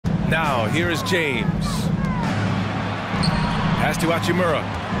Now, here is James. Pass to Hachimura.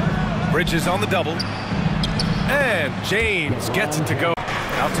 Bridges on the double. And James gets it to go.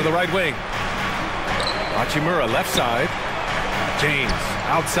 Out to the right wing. Hachimura left side. James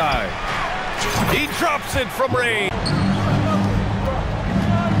outside. He drops it from range.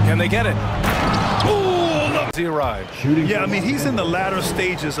 Can they get it? Ooh, look. He arrived. Yeah, I mean, he's in the latter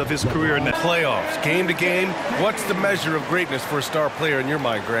stages of his career in the Playoffs, game to game. What's the measure of greatness for a star player in your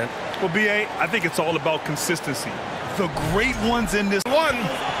mind, Grant? Well, B.A., I think it's all about consistency. The great ones in this one.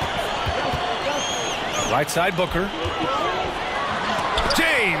 Right side, Booker.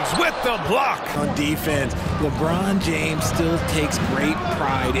 James with the block. On defense, LeBron James still takes great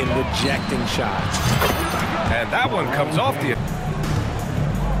pride in rejecting shots. And that one comes off the...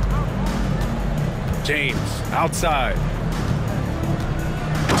 James outside.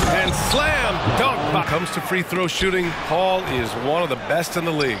 And slam dunk. Comes to free throw shooting. Paul is one of the best in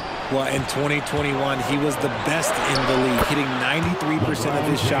the league. Well, in 2021, he was the best in the league, hitting 93% of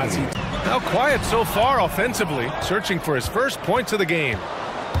his shots. Now quiet so far offensively, searching for his first points of the game.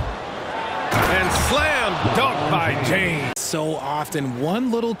 And slam dunk by James. So often,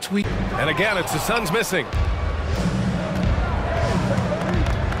 one little tweak. And again, it's the Suns missing.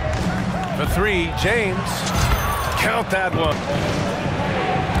 The three, James. Count that one.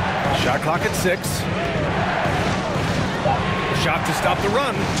 Shot clock at 6. Shot to stop the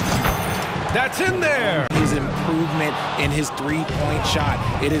run. That's in there. His improvement in his three-point shot.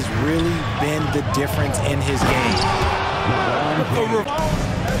 It has really been the difference in his game.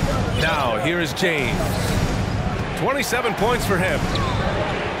 Now, here is James. 27 points for him.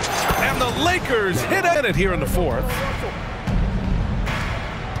 And the Lakers hit it here in the fourth.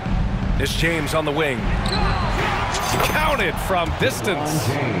 It's James on the wing. Counted from distance.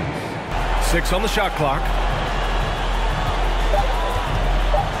 6 on the shot clock.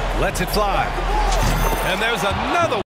 Lets it fly. And there's another